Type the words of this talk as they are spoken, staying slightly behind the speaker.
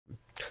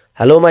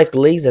Hello my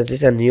colleagues, this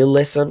is a new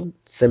lesson,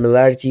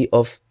 Similarity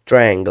of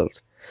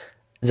Triangles.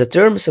 The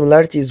term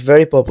similarity is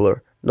very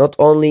popular, not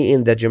only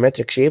in the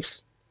geometric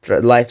shapes,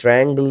 like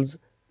triangles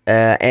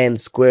and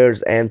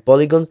squares and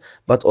polygons,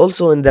 but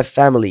also in the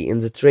family, in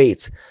the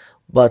traits.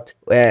 But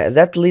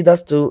that leads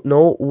us to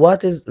know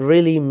what is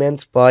really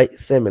meant by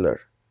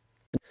similar.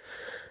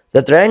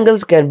 The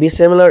triangles can be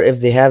similar if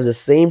they have the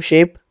same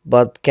shape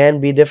but can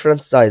be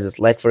different sizes.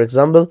 Like for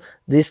example,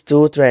 these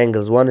two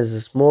triangles, one is a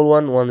small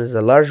one is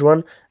a large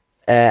one,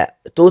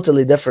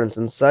 totally different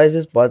in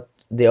sizes, but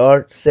they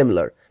are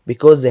similar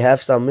because they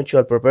have some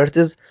mutual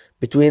properties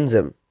between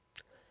them.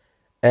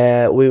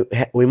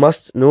 We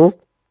must know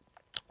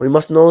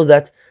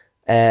that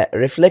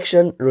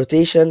reflection,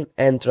 rotation,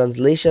 and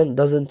translation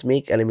doesn't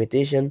make a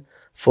limitation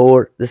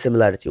for the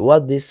similarity.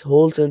 What this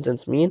whole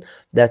sentence mean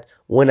that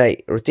when I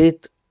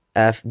rotate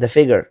the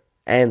figure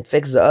and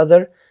fix the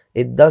other,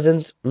 it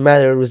doesn't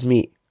matter with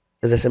me.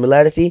 The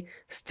similarity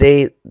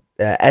stay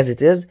as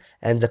it is,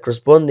 and the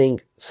corresponding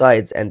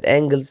sides and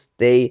angles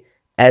stay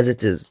as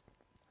it is.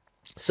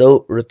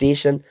 So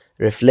rotation,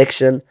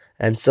 reflection,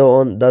 and so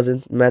on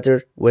doesn't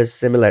matter with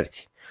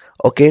similarity.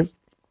 Okay.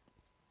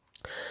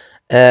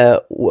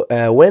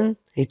 When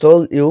he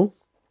told you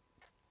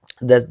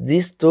that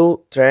these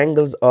two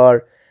triangles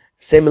are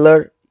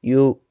similar,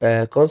 you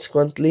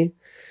consequently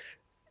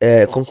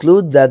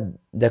conclude that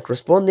the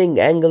corresponding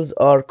angles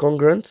are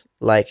congruent.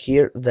 Like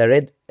here,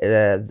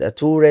 the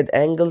two red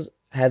angles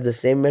have the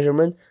same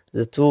measurement,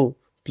 the two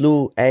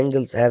blue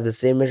angles have the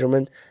same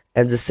measurement,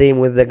 and the same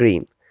with the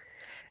green.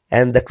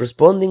 And the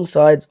corresponding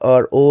sides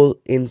are all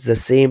in the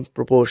same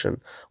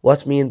proportion.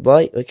 What mean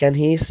by? Can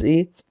he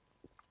see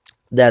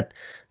that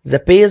the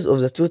base of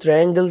the two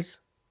triangles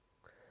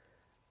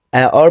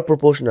are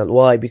proportional?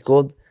 Why?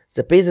 Because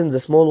the base in the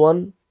small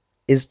one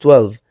is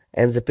 12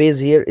 and the base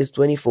here is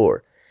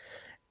 24.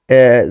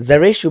 The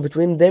ratio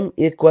between them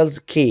equals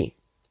k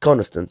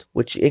constant,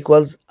 which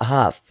equals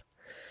half.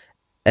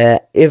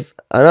 If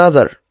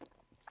another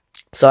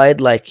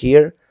side, like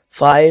here,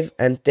 5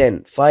 and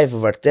 10, 5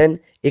 over 10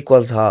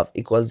 equals half,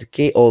 equals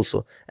k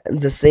also.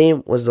 And the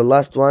same with the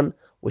last one,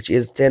 which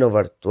is 10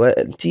 over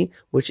 20,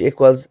 which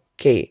equals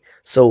k.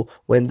 So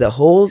when the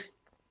whole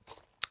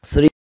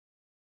three,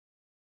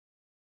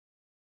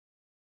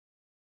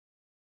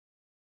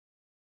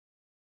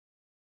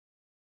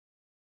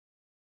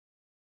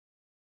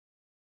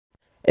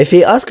 if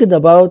he asked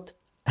about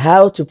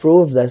how to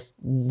prove that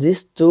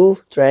these two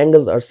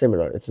triangles are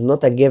similar, it's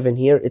not a given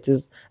here, it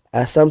is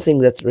something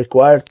that's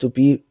required to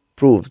be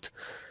proved.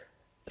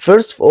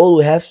 First of all,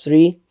 we have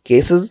three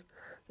cases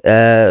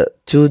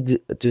to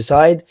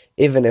decide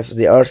even if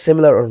they are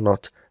similar or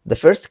not. The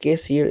first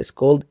case here is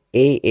called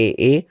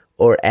AAA,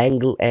 or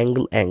angle,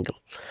 angle, angle.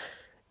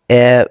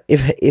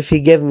 If he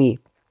gave me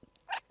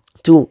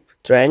two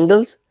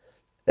triangles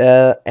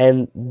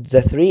and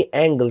the three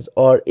angles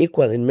are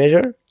equal in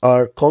measure,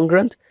 are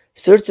congruent,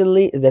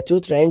 certainly the two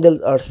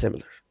triangles are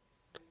similar.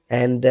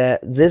 And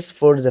this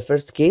for the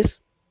first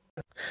case.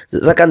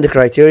 The second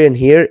criterion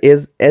here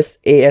is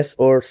SAS,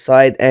 or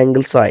side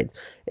angle side.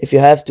 If you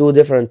have two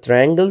different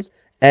triangles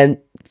and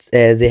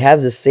they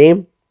have the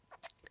same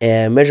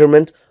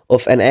measurement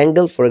of an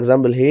angle, for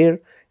example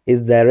here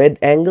is the red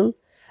angle,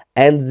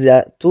 and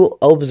the two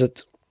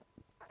opposite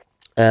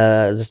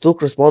the two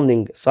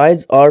corresponding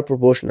sides are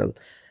proportional,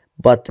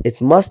 but it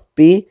must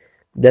be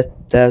the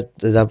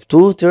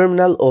two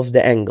terminal of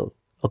the angle.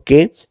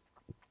 Okay,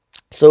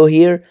 so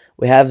here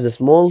we have the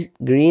small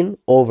green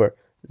over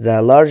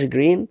the large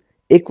green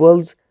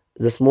equals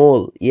the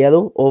small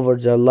yellow over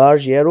the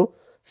large yellow,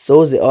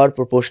 so they are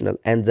proportional,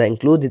 and the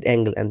included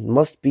angle, and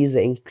must be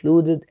the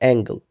included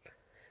angle.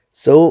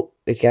 So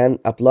we can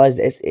apply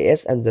the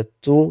SAS, and the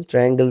two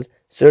triangles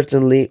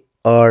certainly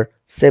are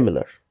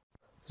similar.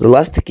 The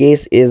last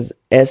case is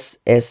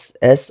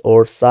SSS,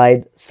 or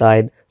side,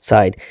 side,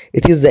 side.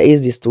 It is the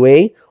easiest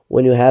way.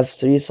 When you have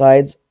three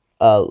sides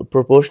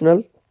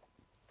proportional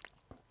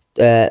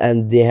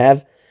and they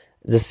have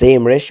the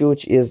same ratio,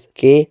 which is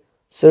k,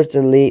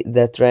 certainly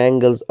the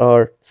triangles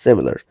are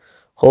similar.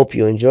 Hope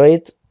you enjoy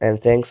it,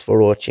 and thanks for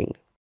watching.